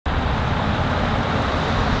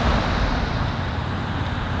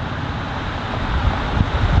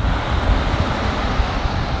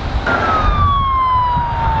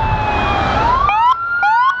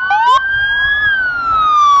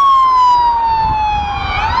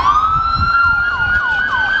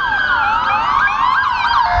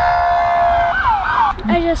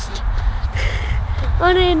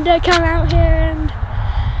to come out here and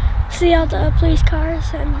see all the police cars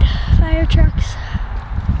and fire trucks.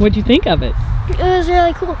 What'd you think of it? It was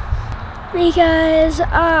really cool because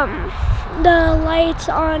the lights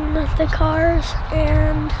on the cars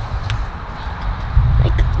and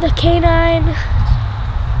like the canine,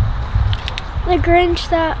 the Grinch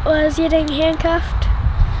that was getting handcuffed.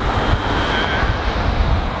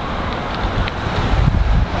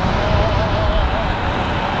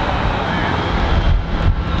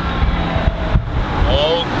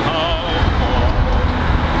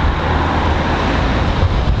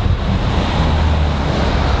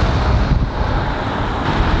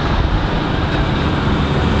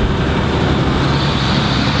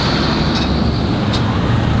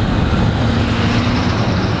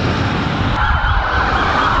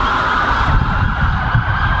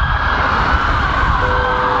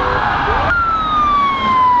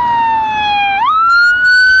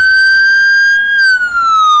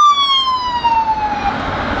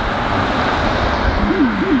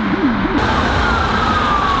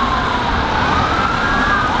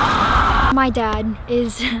 My dad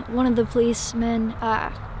is one of the policemen,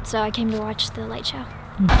 so I came to watch the light show.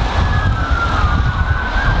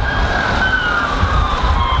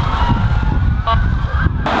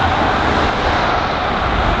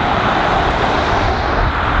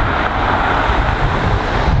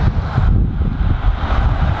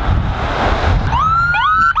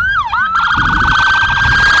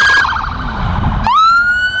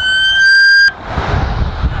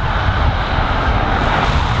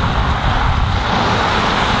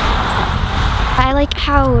 I like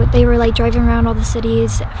how they were like driving around all the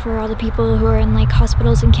cities for all the people who are in like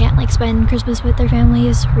hospitals and can't like spend Christmas with their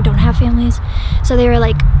families or don't have families. So they were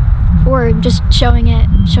like, or just showing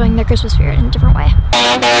their Christmas spirit in a different way.